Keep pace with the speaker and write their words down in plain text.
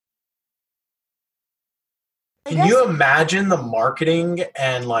I Can guess. you imagine the marketing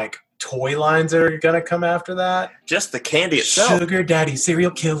and like toy lines that are gonna come after that? Just the candy itself. Sugar Daddy Serial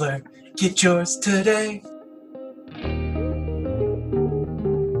Killer, get yours today.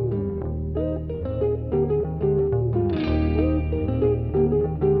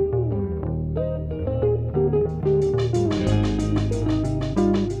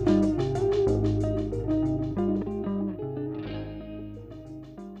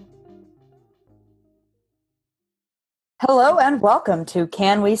 Hello and welcome to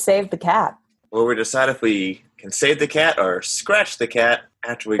Can We Save the Cat? Where we decide if we can save the cat or scratch the cat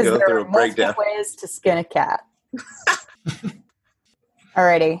after we Because go there through are a multiple breakdown. ways to skin a cat.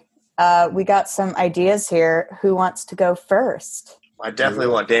 Alrighty. We got some ideas here. Who wants to go first? I definitely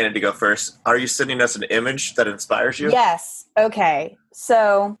want Dana to go first. Are you sending us an image that inspires you? Yes. Okay.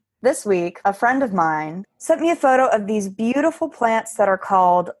 So this week, a friend of mine sent me a photo of these beautiful plants that are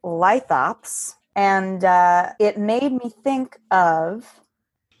called lithops. And it made me think of,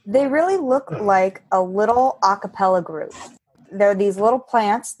 they really look like a little a cappella group. They're these little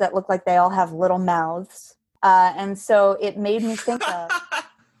plants that look like they all have little mouths. And so it made me think of,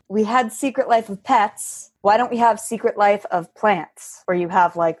 we had Secret Life of Pets. Why don't we have Secret Life of Plants? Where you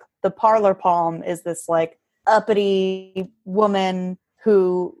have like the parlor palm is this like uppity woman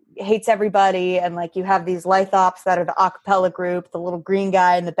who hates everybody, and like you have these lithops that are the a cappella group. The little green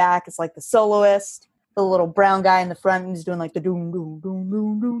guy in the back is like the soloist. The little brown guy in the front is doing like the doom doom doom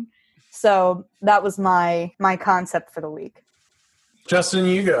doom doom. So that was my concept for the week. Justin,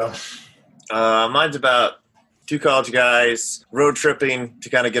 you go. Mine's about two college guys road tripping to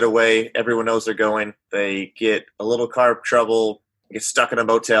kind of get away. Everyone knows they're going. They get a little car trouble, get stuck in a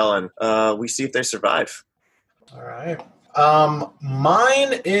motel, and we see if they survive. All right.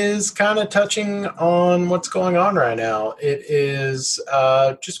 Mine is kind of touching on what's going on right now. It is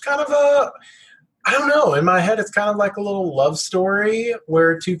just kind of I don't know. In my head, it's kind of like a little love story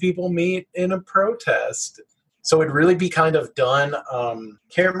where two people meet in a protest. So it'd really be kind of done.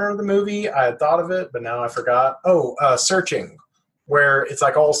 Can't remember the movie. I had thought of it, but now I forgot. Oh, Searching, where it's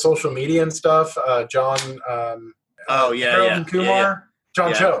like all social media and stuff. John. Harold and Kumar.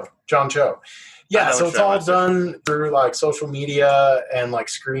 John Cho. Yeah, so it's all done through like social media and like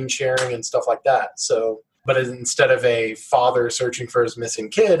screen sharing and stuff like that. So, but instead of a father searching for his missing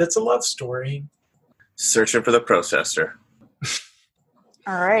kid, it's a love story. Searching for the protester.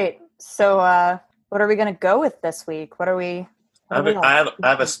 All right. So, what are we going to go with this week? I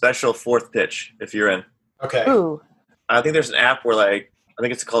have a special fourth pitch if you're in. Okay. Ooh. I think there's an app where like I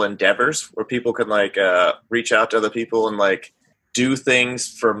think it's called Endeavors, where people can like reach out to other people and like do things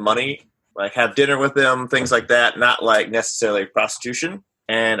for money, like have dinner with them, things like that, not like necessarily prostitution.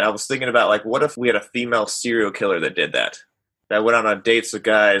 And I was thinking about like, what if we had a female serial killer that did that went on dates with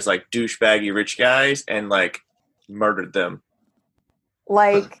guys like douchebaggy rich guys and like murdered them,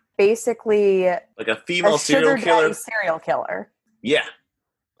 like basically like a female serial killer. Yeah.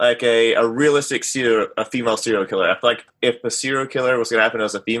 Like a realistic female serial killer. I feel like if a serial killer was going to happen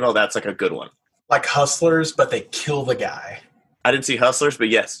as a female, that's like a good one. Like Hustlers, but they kill the guy. I didn't see Hustlers, but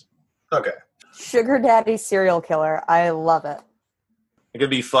yes. Okay. Sugar daddy serial killer. I love it. It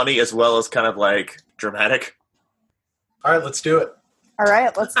could be funny as well as kind of like dramatic. All right, let's do it. All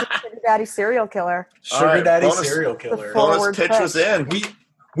right, let's do Sugar Daddy Serial Killer. Sugar Daddy Serial Killer. Bonus pitch was in.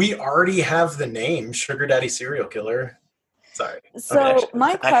 We already have the name Sugar Daddy Serial Killer. Sorry. So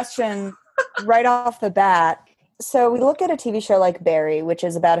my question right off the bat, so we look at a TV show like Barry, which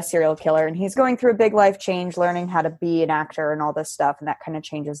is about a serial killer, and he's going through a big life change, learning how to be an actor and all this stuff, and that kind of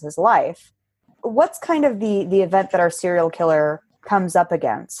changes his life. What's kind of the event that our serial killer comes up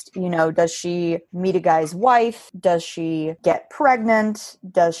against? You know, does she meet a guy's wife? Does she get pregnant?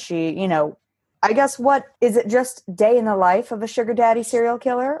 Does she, I guess what, is it just day in the life of a sugar daddy serial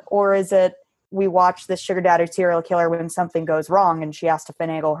killer? Or is it we watch this sugar daddy serial killer when something goes wrong and she has to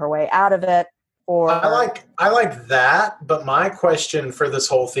finagle her way out of it? Or I like that, but my question for this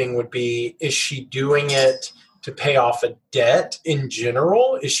whole thing would be, is she doing it to pay off a debt in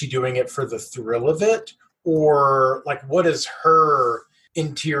general? Is she doing it for the thrill of it? Or like, what is her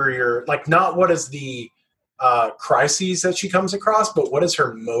interior, like not what is the crises that she comes across, but what is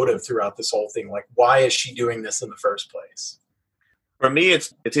her motive throughout this whole thing? Like, why is she doing this in the first place? For me,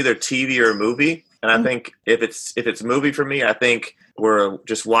 it's either TV or a movie. And I think if it's a movie for me, I think we're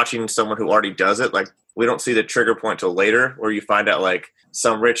just watching someone who already does it. Like, we don't see the trigger point till later where you find out like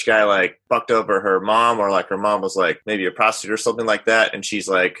some rich guy like fucked over her mom, or like her mom was like maybe a prostitute or something like that. And she's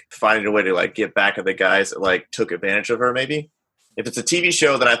like finding a way to like get back at the guys that like took advantage of her maybe. If it's a TV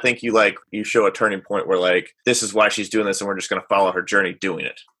show, then I think you show a turning point where like, this is why she's doing this and we're just going to follow her journey doing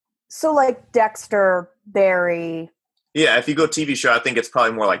it. So like Dexter, Barry. Yeah, if you go TV show, I think it's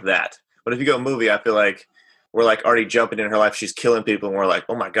probably more like that. But if you go movie, I feel like we're like already jumping in her life. She's killing people, and we're like,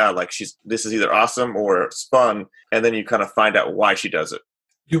 oh my god, like this is either awesome or it's fun. And then you kind of find out why she does it.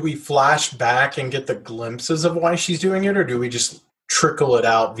 Do we flash back and get the glimpses of why she's doing it, or do we just trickle it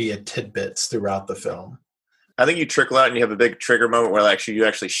out via tidbits throughout the film? I think you trickle out and you have a big trigger moment where you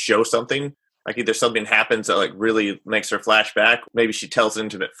actually show something. Like either something happens that like really makes her flash back. Maybe she tells an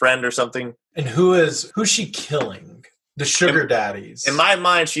intimate friend or something. And who's she killing? The sugar daddies. In my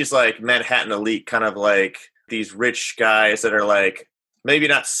mind, she's like Manhattan elite, kind of like these rich guys that are like maybe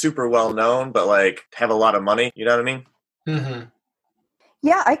not super well known, but like have a lot of money. You know what I mean? Mm-hmm.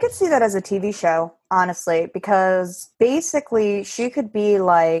 Yeah, I could see that as a TV show, honestly, because basically she could be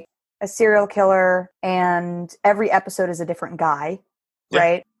like a serial killer and every episode is a different guy,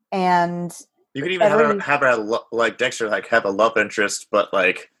 right? And you could even have her like Dexter, like have a love interest, but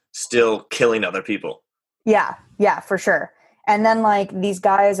like still killing other people. Yeah, for sure. And then like these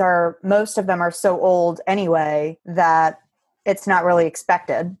guys most of them are so old anyway that it's not really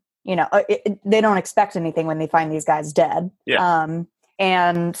expected. You know, they don't expect anything when they find these guys dead. Yeah.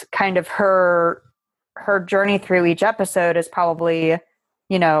 And kind of her journey through each episode is probably,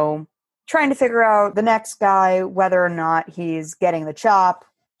 you know, trying to figure out the next guy, whether or not he's getting the chop,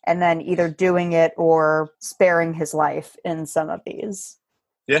 and then either doing it or sparing his life in some of these.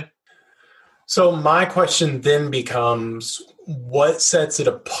 Yeah. So my question then becomes, what sets it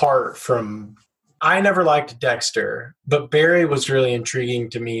apart from... I never liked Dexter, but Barry was really intriguing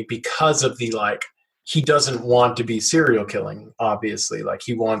to me because of the, like, he doesn't want to be serial killing, obviously. Like,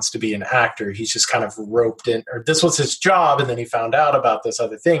 he wants to be an actor. He's just kind of roped in, or this was his job, and then he found out about this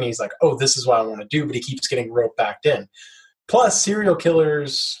other thing. He's like, oh, this is what I want to do, but he keeps getting roped back in. Plus, serial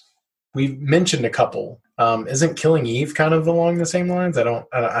killers, we've mentioned a couple. Isn't Killing Eve kind of along the same lines?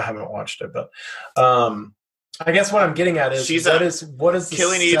 I haven't watched it, but I guess what I'm getting at is what is the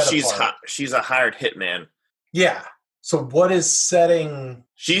Killing Eve? apart? She's a hired hitman. Yeah. So what is setting?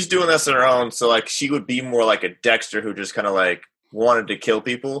 She's doing this on her own. So like she would be more like a Dexter who just kind of like wanted to kill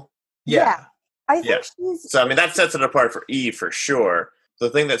people. Yeah. I think she's... So I mean that sets it apart for Eve for sure.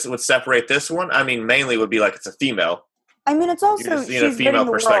 The thing that would separate this one, I mean, mainly would be like it's a female. I mean, it's also she's a female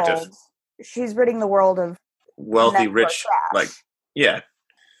perspective. She's ridding the world of wealthy, rich, like, yeah.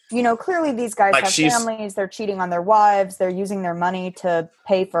 You know, clearly these guys have families. They're cheating on their wives. They're using their money to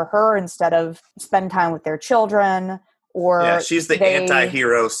pay for her instead of spend time with their children. Or she's the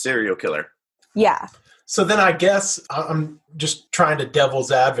anti-hero serial killer. Yeah. So then I guess I'm just trying to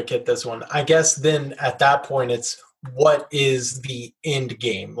devil's advocate this one. I guess then at that point it's what is the end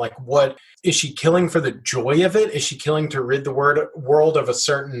game? Like, what is she killing for the joy of it? Is she killing to rid the world of a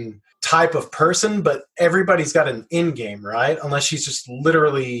certain type of person? But everybody's got an end game, right? Unless she's just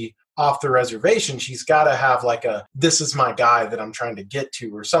literally off the reservation, she's got to have like this is my guy that I'm trying to get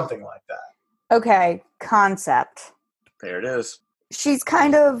to or something like that. Okay, concept. There it is. She's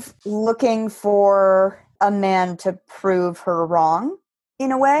kind of looking for a man to prove her wrong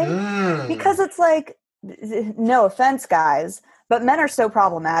in a way. Because it's like, no offense, guys, but men are so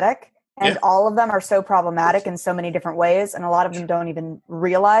problematic, and all of them are so problematic in so many different ways, and a lot of them don't even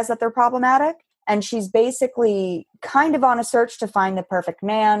realize that they're problematic. And she's basically kind of on a search to find the perfect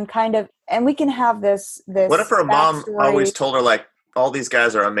man, kind of, and we can have this what if her mom backstory. always told her, like, all these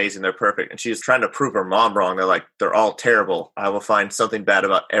guys are amazing, they're perfect, and she's trying to prove her mom wrong? They're like, they're all terrible. I will find something bad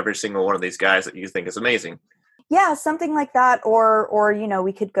about every single one of these guys that you think is amazing. Yeah, something like that. Or you know,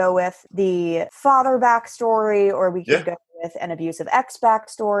 we could go with the father backstory, or we could go with an abusive ex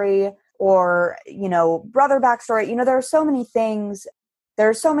backstory, or, you know, brother backstory. You know, there are so many things. There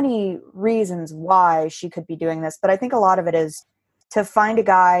are so many reasons why she could be doing this. But I think a lot of it is to find a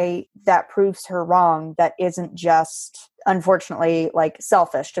guy that proves her wrong, that isn't just, unfortunately, like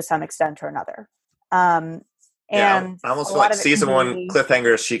selfish to some extent or another. And I almost feel like season one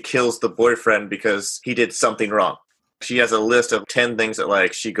cliffhanger, she kills the boyfriend because he did something wrong. She has a list of 10 things that,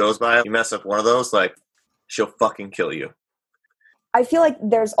 like, she goes by. You mess up one of those, like, she'll fucking kill you. I feel like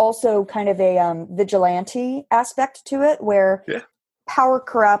there's also kind of a vigilante aspect to it where power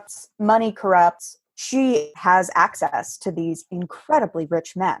corrupts, money corrupts. She has access to these incredibly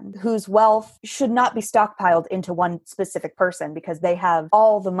rich men whose wealth should not be stockpiled into one specific person because they have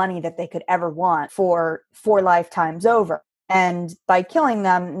all the money that they could ever want for 4 lifetimes over. And by killing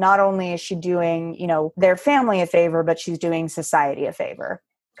them, not only is she doing, you know, their family a favor, but she's doing society a favor.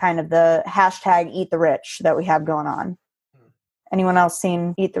 Kind of the hashtag eat the rich that we have going on. Anyone else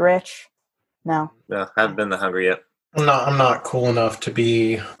seen Eat the Rich? No. No, I haven't been that hungry yet. I'm not cool enough to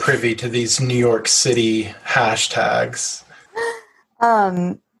be privy to these New York City hashtags.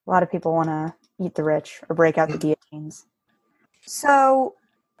 A lot of people want to eat the rich or break out the guillotines. So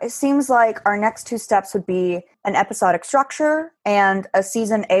it seems like our next two steps would be an episodic structure and a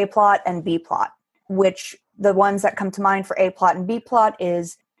season A plot and B plot, which the ones that come to mind for A plot and B plot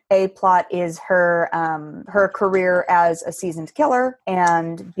is A plot is her career as a seasoned killer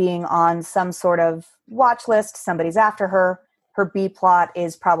and being on some sort of watch list, somebody's after her. Her B plot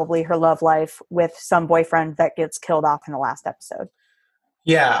is probably her love life with some boyfriend that gets killed off in the last episode.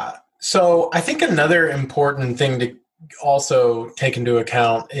 Yeah. So I think another important thing to also take into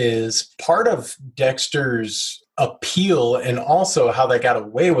account is part of Dexter's appeal and also how they got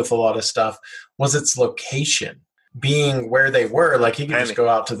away with a lot of stuff was its location. Being where they were, like he could just go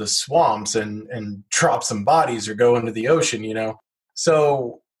out to the swamps and drop some bodies or go into the ocean, you know?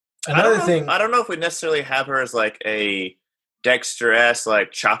 So another thing... I don't know if we necessarily have her as like a Dexter-esque,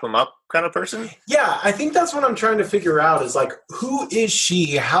 like chop him up kind of person. Yeah, I think that's what I'm trying to figure out is like, who is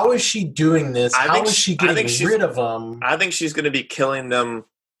she? How is she doing this? How is she getting rid of them? I think she's going to be killing them.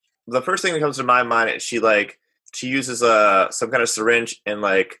 The first thing that comes to my mind is she uses some kind of syringe and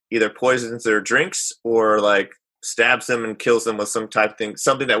like either poisons their drinks or like stabs them and kills them with some type of thing,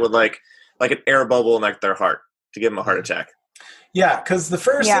 something that would like an air bubble in like their heart to give them a heart attack. Yeah, because the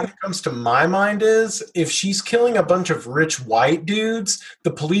first thing that comes to my mind is if she's killing a bunch of rich white dudes, the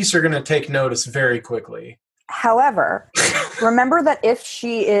police are going to take notice very quickly. However, remember that if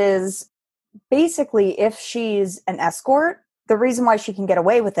she's an escort, the reason why she can get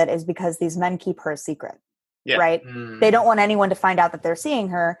away with it is because these men keep her a secret. Yeah. Right? They don't want anyone to find out that they're seeing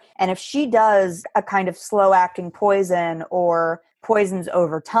her. And if she does a kind of slow-acting poison or poisons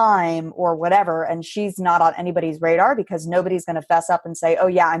over time or whatever, and she's not on anybody's radar because nobody's going to fess up and say, oh,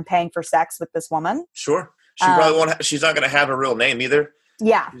 yeah, I'm paying for sex with this woman. Sure. She probably won't. She's not going to have a real name either.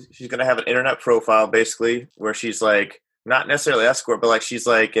 Yeah. She's going to have an internet profile, basically, where she's like, not necessarily escort, but like she's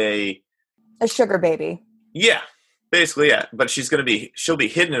like a sugar baby. Yeah. Basically, yeah. But she'll be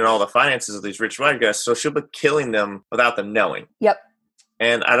hidden in all the finances of these rich white guys, so she'll be killing them without them knowing. Yep.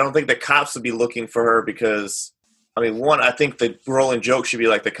 And I don't think the cops would be looking for her because, I mean, one, I think the rolling joke should be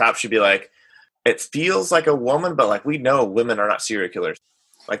like, the cops should be like, it feels like a woman, but like we know women are not serial killers.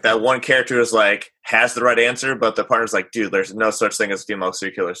 Like that one character is like, has the right answer, but the partner's like, dude, there's no such thing as female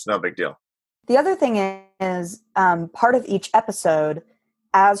serial killers. No big deal. The other thing is part of each episode,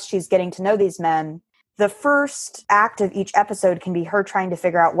 as she's getting to know these men, the first act of each episode can be her trying to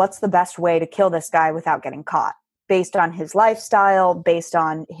figure out what's the best way to kill this guy without getting caught, based on his lifestyle, based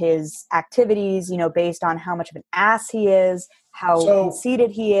on his activities, based on how much of an ass he is, how conceited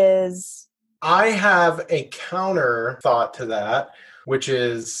he is. I have a counter thought to that, which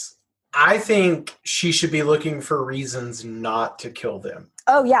is I think she should be looking for reasons not to kill them.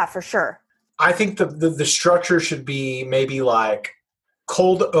 Oh, yeah, for sure. I think the structure should be maybe like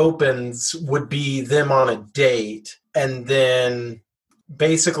cold opens would be them on a date and then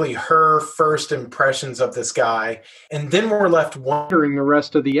basically her first impressions of this guy. And then we're left wondering the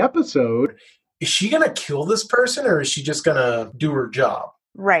rest of the episode, is she going to kill this person or is she just going to do her job?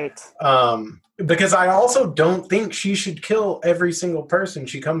 Right. Because I also don't think she should kill every single person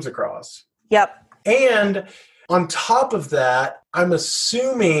she comes across. Yep. And on top of that, I'm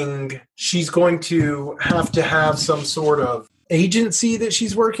assuming she's going to have some sort of agency that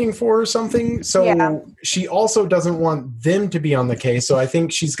she's working for or something. So she also doesn't want them to be on the case. So I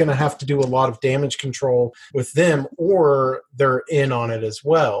think she's going to have to do a lot of damage control with them or they're in on it as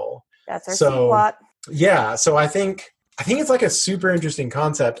well. That's our C-plot. Yeah. So I think it's like a super interesting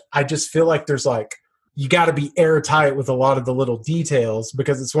concept. I just feel like there's like, you got to be airtight with a lot of the little details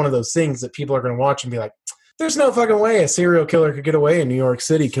because it's one of those things that people are going to watch and be like, there's no fucking way a serial killer could get away in New York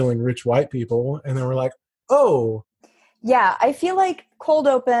City killing rich white people. And then we're like, oh. Yeah, I feel like cold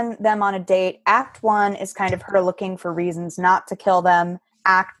open, them on a date. Act 1 is kind of her looking for reasons not to kill them.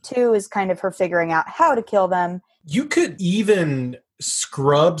 Act 2 is kind of her figuring out how to kill them. You could even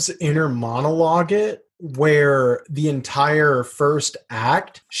Scrubs inner monologue it where the entire first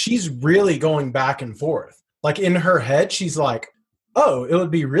act, she's really going back and forth. Like in her head, she's like, oh, it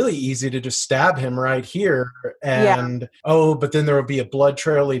would be really easy to just stab him right here. And, but then there would be a blood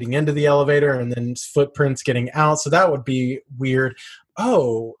trail leading into the elevator and then footprints getting out. So that would be weird.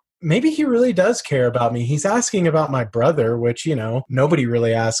 Oh, maybe he really does care about me. He's asking about my brother, which, nobody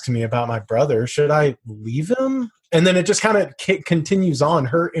really asks me about my brother. Should I leave him? And then it just kind of continues on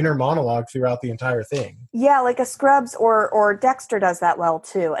her inner monologue throughout the entire thing. Yeah, like a Scrubs or Dexter does that well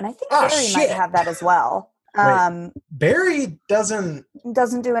too. And I think Barry might have that as well. Barry doesn't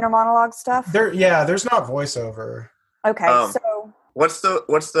do inner monologue stuff. There's not voiceover. Okay, so what's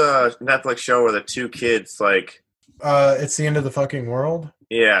the Netflix show where the two kids like? It's the end of the fucking world.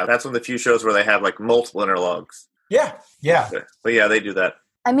 Yeah, that's one of the few shows where they have like multiple interlogs. Yeah. But yeah, they do that.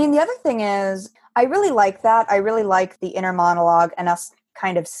 I mean, the other thing is, I really like that. I really like the inner monologue and us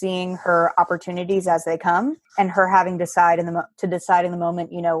kind of seeing her opportunities as they come, and her having to decide in the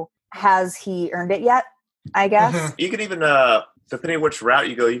moment, has he earned it yet? I guess. Mhm. You could even, depending on which route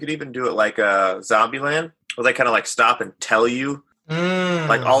you go, you could even do it like Zombieland, where they kind of like stop and tell you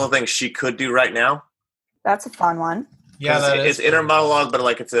like all the things she could do right now. That's a fun one. Yeah, it's inner monologue, but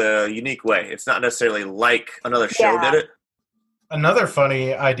like it's a unique way. It's not necessarily like another show did it. Another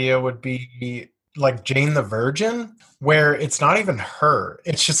funny idea would be like Jane the Virgin, where it's not even her.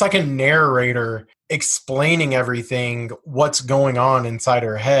 It's just like a narrator explaining everything, what's going on inside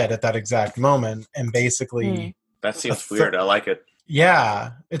her head at that exact moment. And basically... That seems weird. I like it.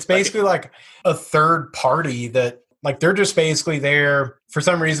 Yeah. It's basically like a third party that, like, they're just basically there. For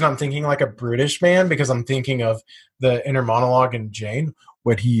some reason, I'm thinking like a British man, because I'm thinking of the inner monologue in Jane,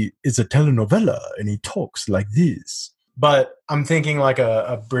 where he is a telenovela and he talks like this. But I'm thinking like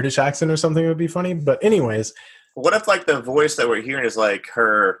a British accent or something would be funny. But anyways. What if like the voice that we're hearing is like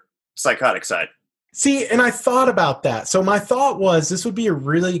her psychotic side? See, and I thought about that. So my thought was this would be a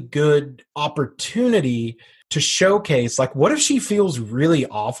really good opportunity to showcase, like, what if she feels really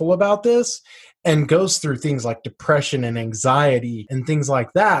awful about this and goes through things like depression and anxiety and things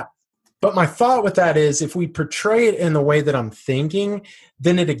like that. But my thought with that is, if we portray it in the way that I'm thinking,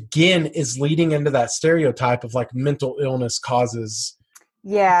 then it again is leading into that stereotype of like mental illness causes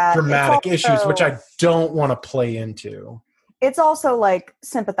dramatic issues, which I don't want to play into. It's also like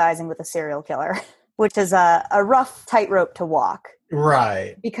sympathizing with a serial killer, which is a rough tightrope to walk.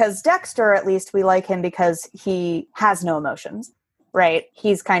 Right. Because Dexter, at least we like him because he has no emotions, right?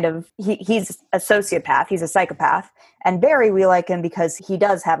 He's kind of, he's a sociopath. He's a psychopath. And Barry, we like him because he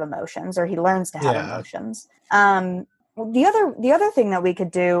does have emotions, or he learns to have emotions. The other thing that we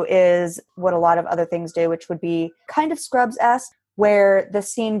could do is what a lot of other things do, which would be kind of Scrubs-esque, where the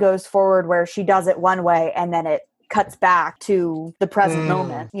scene goes forward where she does it one way and then it cuts back to the present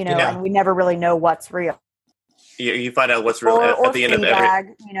moment, and we never really know what's real. You find out what's real at the end of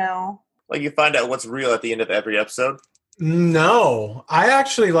every, like you find out what's real at the end of every episode. No, I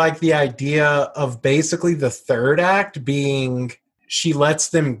actually like the idea of basically the third act being she lets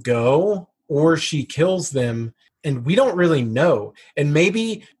them go or she kills them, and we don't really know. And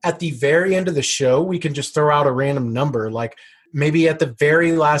maybe at the very end of the show, we can just throw out a random number. Like maybe at the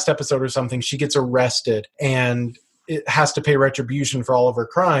very last episode or something, she gets arrested and it has to pay retribution for all of her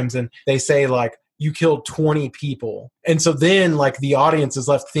crimes. And they say like, you killed 20 people. And so then like the audience is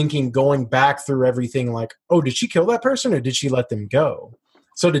left thinking, going back through everything like, oh, did she kill that person or did she let them go?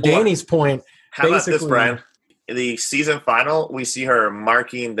 So to Danny's point, how about this, Brian? In the season final, we see her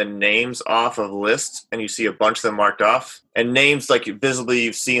marking the names off of lists, and you see a bunch of them marked off. And names like visibly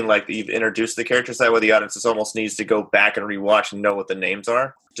you've seen, like you've introduced the characters, that way the audience almost needs to go back and rewatch and know what the names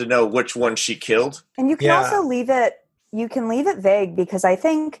are to know which one she killed. And you can also leave it vague, because I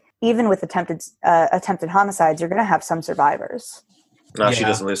think even with attempted homicides, you're going to have some survivors. No, she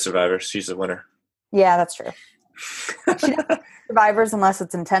doesn't lose survivors. She's a winner. Yeah, that's true. She doesn't lose survivors unless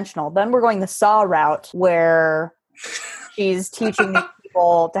it's intentional. Then we're going the Saw route, where she's teaching these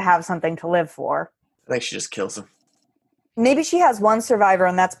people to have something to live for. I think she just kills them. Maybe she has one survivor,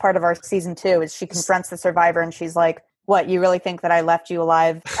 and that's part of our season 2, is she confronts the survivor and she's like, what, you really think that I left you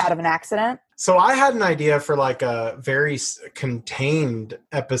alive out of an accident? So I had an idea for like a very contained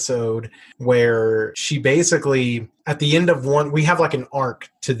episode where she basically, at the end of one, we have like an arc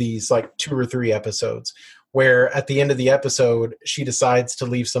to these like 2 or 3 episodes, where at the end of the episode, she decides to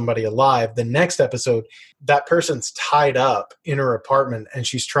leave somebody alive. The next episode, that person's tied up in her apartment and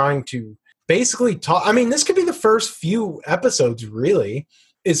she's trying to basically talk. I mean, this could be the first few episodes, really,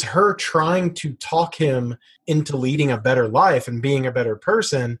 is her trying to talk him into leading a better life and being a better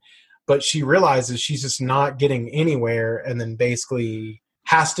person. But she realizes she's just not getting anywhere, and then basically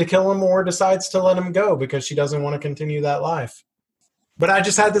has to kill him or decides to let him go because she doesn't want to continue that life. But I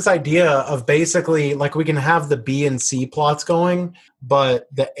just had this idea of basically, like, we can have the B and C plots going, but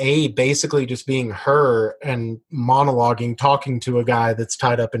the A basically just being her and monologuing, talking to a guy that's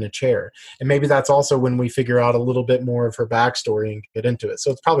tied up in a chair. And maybe that's also when we figure out a little bit more of her backstory and get into it.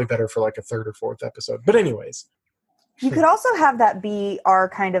 So it's probably better for like a 3rd or 4th episode. But anyways. You could also have that be our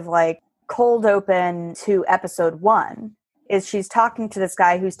kind of like cold open to episode 1, is she's talking to this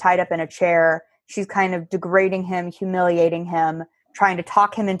guy who's tied up in a chair. She's kind of degrading him, humiliating him, trying to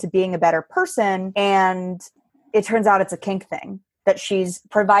talk him into being a better person. And it turns out it's a kink thing, that she's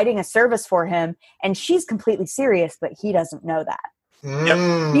providing a service for him and she's completely serious, but he doesn't know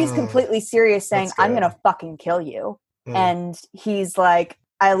that. He's completely serious, saying, I'm going to fucking kill you. And he's like,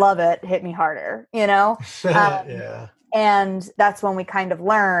 I love it, hit me harder, you know? Yeah. And that's when we kind of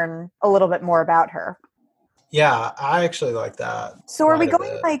learn a little bit more about her. Yeah, I actually like that. So are we quite a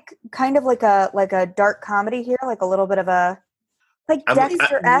going bit. like kind of like a dark comedy here, like a little bit of a like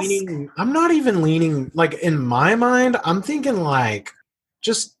Dexter-esque? I'm not even leaning, like, in my mind, I'm thinking like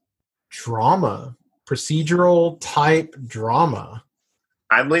just drama, procedural type drama.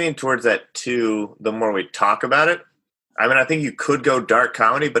 I'm leaning towards that too. The more we talk about it, I mean, I think you could go dark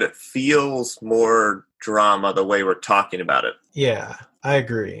comedy, but it feels more drama the way we're talking about it. Yeah, I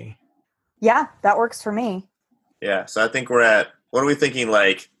agree. Yeah, that works for me. Yeah, so I think we're at, what are we thinking,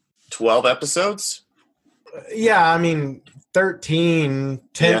 like 12 episodes? Yeah, I mean, 13,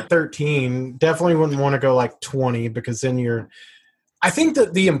 10, Yeah. 13, definitely wouldn't want to go like 20 because then I think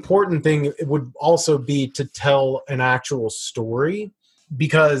that the important thing would also be to tell an actual story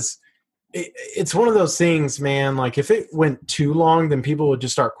because it's one of those things, man, like if it went too long, then people would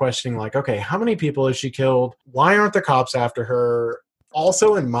just start questioning like, okay, how many people has she killed? Why aren't the cops after her?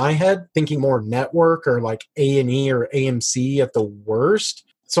 Also in my head, thinking more network or like A&E or AMC at the worst.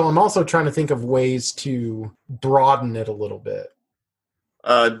 So I'm also trying to think of ways to broaden it a little bit.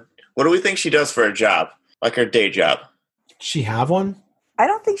 What do we think she does for a job, like her day job? She have one? I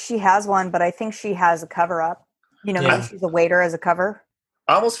don't think she has one, but I think she has a cover up. You know, Yeah. maybe she's a waiter as a cover.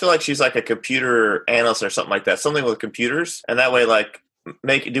 I almost feel like she's like a computer analyst or something like that, something with computers, and that way, like,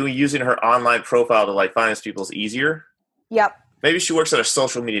 using her online profile to like find people's easier. Yep. Maybe she works at a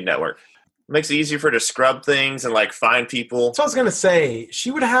social media network. It makes it easier for her to scrub things and like find people. So I was going to say,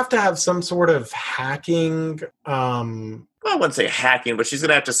 she would have to have some sort of hacking. Well, I wouldn't say hacking, but she's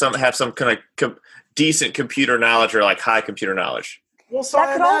gonna have to have some kind of decent computer knowledge or like high computer knowledge. Well, so That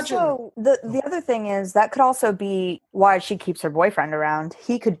I could imagine. also the other thing is that could also be why she keeps her boyfriend around.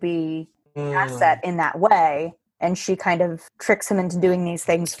 He could be an asset in that way, and she kind of tricks him into doing these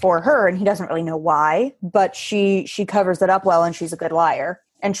things for her, and he doesn't really know why, but she covers it up well, and she's a good liar.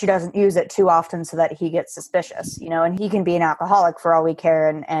 And she doesn't use it too often so that he gets suspicious, you know, and he can be an alcoholic for all we care,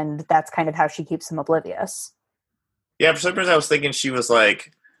 and that's kind of how she keeps him oblivious. Yeah, for some reason I was thinking she's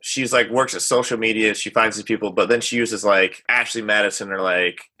like works at social media, she finds these people, but then she uses like Ashley Madison or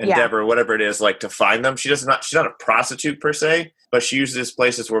like Endeavor, whatever it is, like to find them. She's not a prostitute per se, but she uses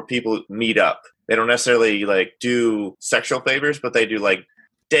places where people meet up. They don't necessarily like do sexual favors, but they do like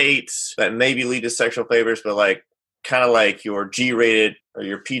dates that maybe lead to sexual favors, but like kind of like your G-rated or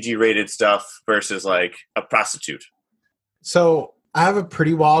your PG-rated stuff versus like a prostitute. So I have a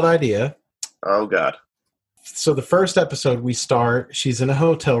pretty wild idea. Oh God. So the first episode we start, she's in a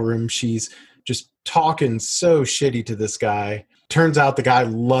hotel room. She's just talking so shitty to this guy. Turns out the guy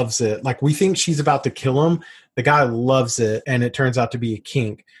loves it. Like we think she's about to kill him. The guy loves it. And it turns out to be a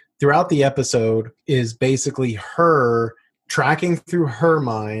kink. Throughout the episode is basically her tracking through her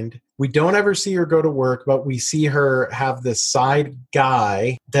mind. We don't ever see her go to work, but we see her have this side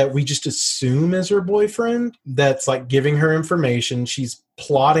guy that we just assume is her boyfriend that's like giving her information. She's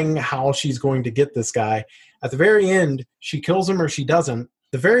plotting how she's going to get this guy. At the very end, she kills him or she doesn't.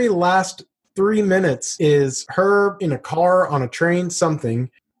 The very last 3 minutes is her in a car, on a train, something.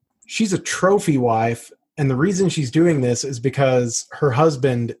 She's a trophy wife. And the reason she's doing this is because her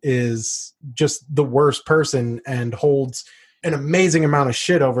husband is just the worst person and holds an amazing amount of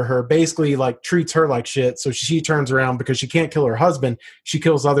shit over her, basically like treats her like shit. So she turns around because she can't kill her husband. She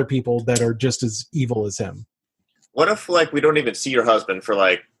kills other people that are just as evil as him. What if like we don't even see her husband for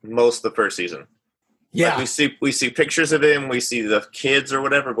like most of the first season? Yeah. Like we see pictures of him, we see the kids or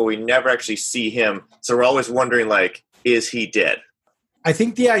whatever, but we never actually see him. So we're always wondering like, is he dead? I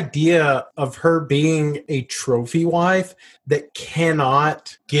think the idea of her being a trophy wife that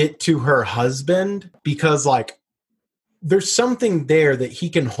cannot get to her husband because like there's something there that he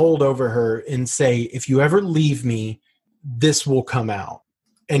can hold over her and say, if you ever leave me, this will come out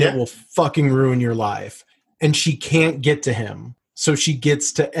and it will fucking ruin your life. And she can't get to him. So she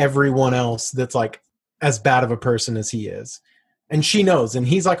gets to everyone else that's like as bad of a person as he is. And she knows, and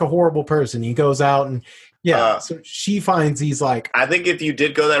he's like a horrible person. He goes out and so she finds he's like, I think if you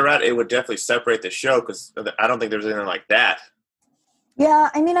did go that route, it would definitely separate the show because I don't think there's anything like that. Yeah,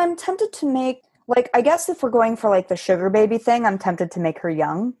 I mean, I'm tempted to make, like, I guess if we're going for like the sugar baby thing, I'm tempted to make her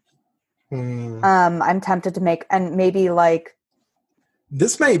young. I'm tempted to make, and maybe like,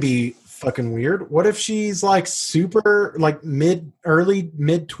 this may be fucking weird. What if she's like super, like early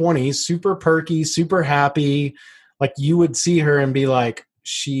mid 20s, super perky, super happy? Like you would see her and be like,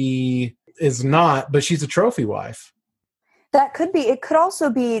 she is not, but she's a trophy wife. that could be. It could also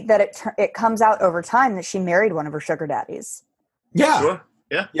be that it comes out over time that she married one of her sugar daddies. Yeah. Sure.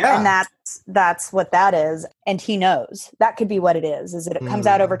 Yeah. And that's what that is. And he knows. That could be what it is that it comes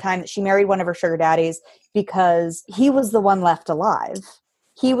out over time that she married one of her sugar daddies because he was the one left alive.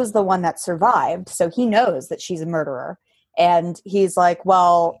 He was the one that survived. So he knows that she's a murderer. And he's like,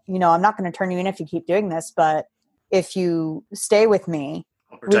 well, I'm not going to turn you in if you keep doing this, but if you stay with me,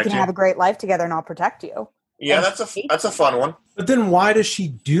 we can have a great life together and I'll protect you. Yeah, And that's a fun one. But then why does she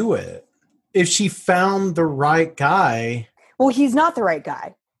do it? If she found the right guy. Well, he's not the right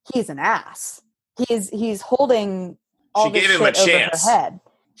guy. He's an ass. He's holding all this shit over her head.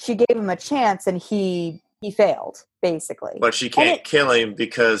 She gave him a chance and he failed, basically. But she can't kill him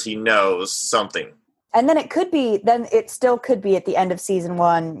because he knows something. And then it still could be at the end of season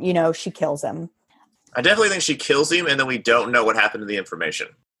 1, she kills him. I definitely think she kills him and then we don't know what happened to the information.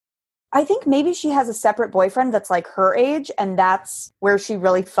 I think maybe she has a separate boyfriend that's like her age, and that's where she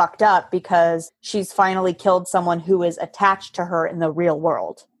really fucked up because she's finally killed someone who is attached to her in the real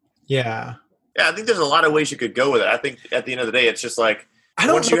world. Yeah. Yeah, I think there's a lot of ways you could go with it. I think at the end of the day, it's just like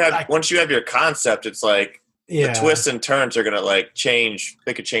once you have your concept, it's like the twists and turns are gonna change.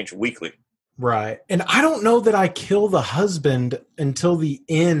 They could change weekly. Right. And I don't know that I kill the husband until the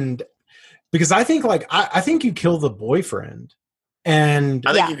end because I think I think you kill the boyfriend. And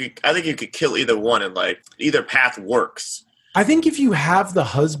I think you could kill either one and either path works. I think if you have the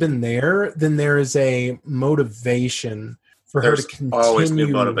husband there, then there is a motivation for her to continue. Always new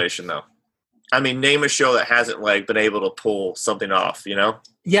motivation though. I mean, name a show that hasn't been able to pull something off,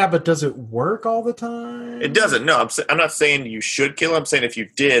 Yeah, but does it work all the time? It doesn't. No, I'm not saying you should kill him. I'm saying if you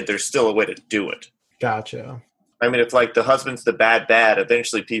did, there's still a way to do it. Gotcha. I mean, if the husband's the bad,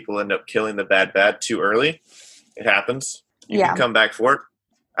 eventually people end up killing the bad too early. It happens. You can come back for it.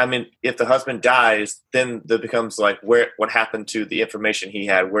 I mean, if the husband dies, then it becomes what happened to the information he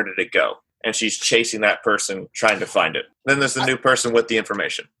had? Where did it go? And she's chasing that person, trying to find it. Then there's the new person with the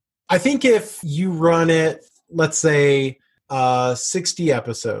information. I think if you run it, let's say 60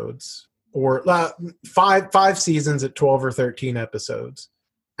 episodes or five seasons at 12 or 13 episodes,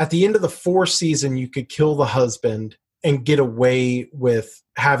 at the end of the 4th season, you could kill the husband and get away with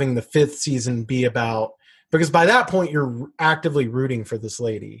having the 5th season be about, because by that point you're actively rooting for this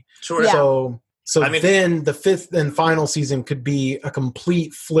lady. Sure. Yeah. So then the 5th and final season could be a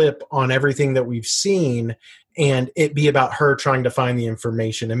complete flip on everything that we've seen and it be about her trying to find the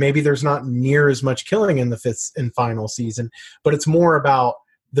information. And maybe there's not near as much killing in the 5th and final season, but it's more about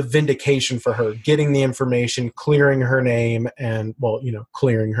the vindication for her, getting the information, clearing her name and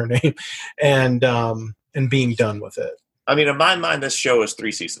clearing her name and being done with it. I mean, in my mind, this show is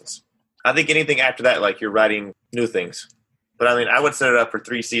 3 seasons. I think anything after that, you're writing new things. But I mean, I would set it up for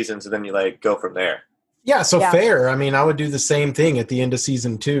 3 seasons and then you go from there. Yeah, fair. I mean, I would do the same thing at the end of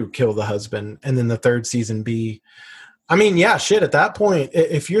season 2, kill the husband, and then the 3rd season be. I mean, yeah, shit. At that point,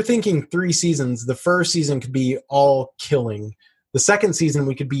 if you're thinking 3 seasons, the 1st season could be all killing. The 2nd season,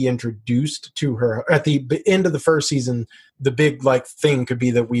 we could be introduced to her. At the end of the 1st season, the big thing could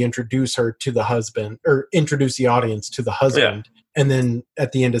be that we introduce her to the husband, or introduce the audience to the husband. Yeah. And then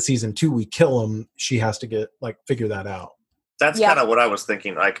at the end of season 2, we kill him. She has to get figure that out. That's kind of what I was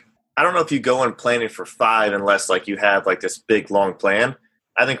thinking. I don't know if you go in planning for 5 unless you have this big long plan.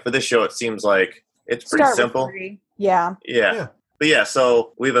 I think for this show, it seems like it's pretty simple. Yeah. But yeah,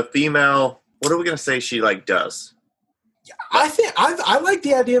 so we have a female. What are we going to say she does? I think I like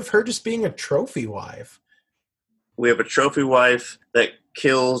the idea of her just being a trophy wife. We have a trophy wife that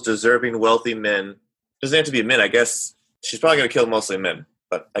kills deserving, wealthy men. Doesn't have to be men, I guess. She's probably going to kill mostly men,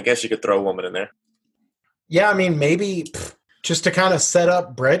 but I guess you could throw a woman in there. Yeah, I mean, maybe just to kind of set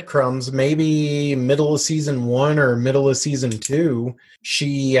up breadcrumbs, maybe middle of season 1 or middle of season 2,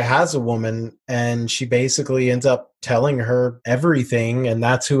 she has a woman and she basically ends up telling her everything. And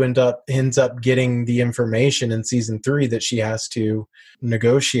that's who ends up getting the information in season 3 that she has to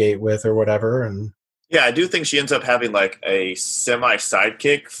negotiate with or whatever. And yeah, I do think she ends up having a semi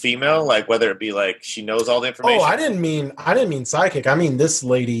sidekick female, whether it be she knows all the information. Oh, I didn't mean sidekick. I mean, this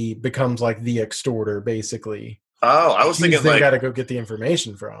lady becomes the extorter basically. Oh, I was thinking they got to go get the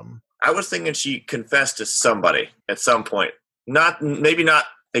information from. I was thinking she confessed to somebody at some point. Maybe not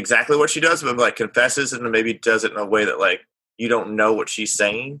exactly what she does, but confesses and maybe does it in a way that you don't know what she's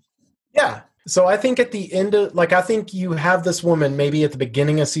saying. Yeah. So I think at the end of I think you have this woman maybe at the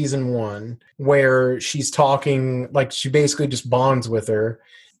beginning of season 1 where she's talking she basically just bonds with her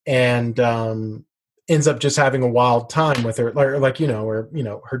and ends up just having a wild time with her or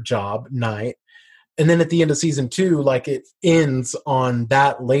her job night. And then at the end of season 2, it ends on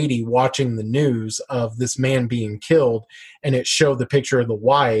that lady watching the news of this man being killed, and it showed the picture of the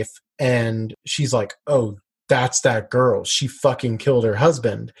wife, and she's like, oh, that's that girl. She fucking killed her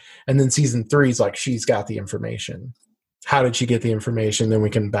husband. And then season 3 is like, she's got the information. How did she get the information? Then we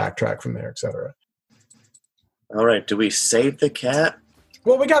can backtrack from there, etc. All right. Do we save the cat?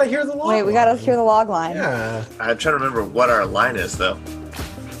 Well, we got to hear the log Wait, we got to hear the log line. Yeah. I'm trying to remember what our line is, though.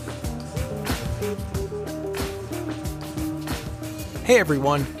 Hey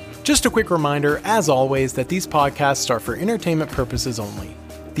everyone, just a quick reminder, as always, that these podcasts are for entertainment purposes only.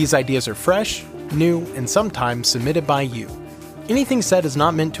 These ideas are fresh, new, and sometimes submitted by you. Anything said is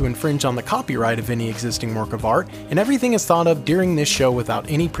not meant to infringe on the copyright of any existing work of art, and everything is thought of during this show without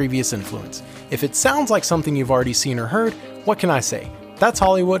any previous influence. If it sounds like something you've already seen or heard, what can I say? That's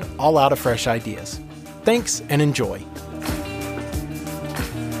Hollywood, all out of fresh ideas. Thanks and enjoy.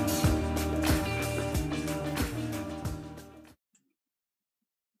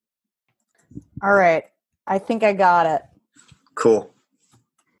 All right. I think I got it. Cool.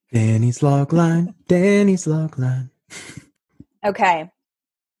 Danny's logline, Danny's logline. Okay.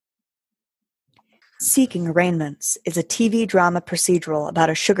 Seeking Arraignments is a TV drama procedural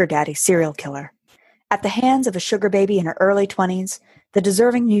about a sugar daddy serial killer. At the hands of a sugar baby in her early 20s, the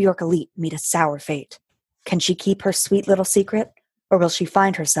deserving New York elite meet a sour fate. Can she keep her sweet little secret, or will she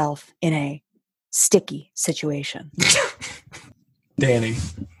find herself in a sticky situation? Danny.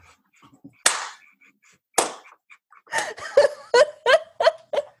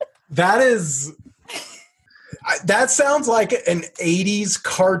 That sounds like an 80s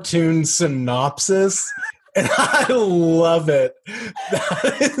cartoon synopsis, and I love it.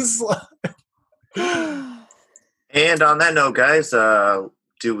 That is like... And on that note, guys,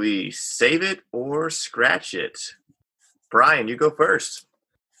 do we save it or scratch it? Brian, you go first.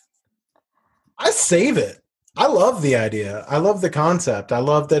 I save it. I love the idea. I love the concept. I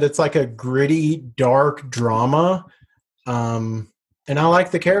love that it's like a gritty, dark drama. And I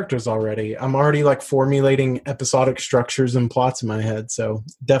like the characters already. I'm already like formulating episodic structures and plots in my head. So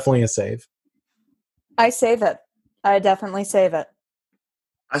definitely a save. I save it. I definitely save it.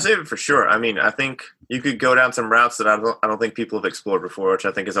 I save it for sure. I mean, I think you could go down some routes that I don't think people have explored before, which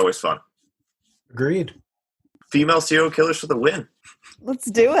I think is always fun. Agreed. Female serial killers for the win. Let's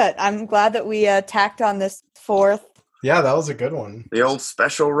do it. I'm glad that we tacked on this 4th. Yeah, that was a good one. The old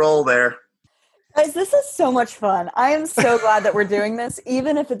special role there. Guys, this is so much fun. I am so glad that we're doing this,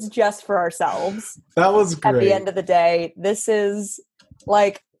 even if it's just for ourselves. That was great. At the end of the day, this is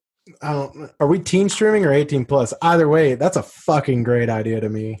like... are we teen streaming or 18 plus? Either way, that's a fucking great idea to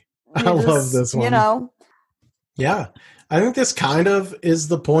me. I love this one. You know? Yeah. I think this kind of is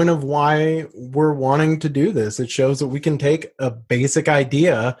the point of why we're wanting to do this. It shows that we can take a basic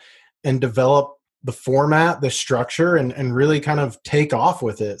idea and develop the format, the structure, and really kind of take off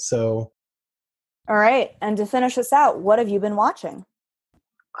with it. So... All right. And to finish us out, what have you been watching?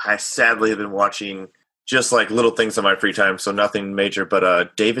 I sadly have been watching just like little things on my free time, so nothing major,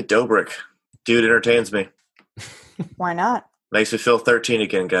 but David Dobrik. Dude entertains me. Why not? Makes me feel 13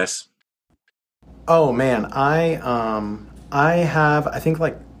 again, guys. Oh man, I have I think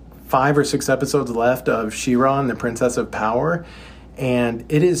like 5 or 6 episodes left of She-Ra and the Princess of Power, and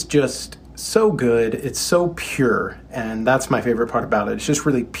it is just so good. It's so pure, and that's my favorite part about it. It's just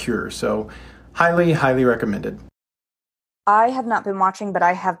really pure. So highly, highly recommended. I have not been watching, but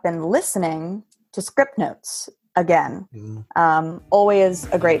I have been listening to Script Notes again. Always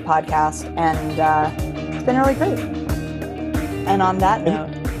a great podcast, and it's been really great. And on that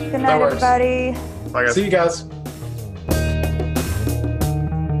note, good night, everybody. Bye, guys. See you guys.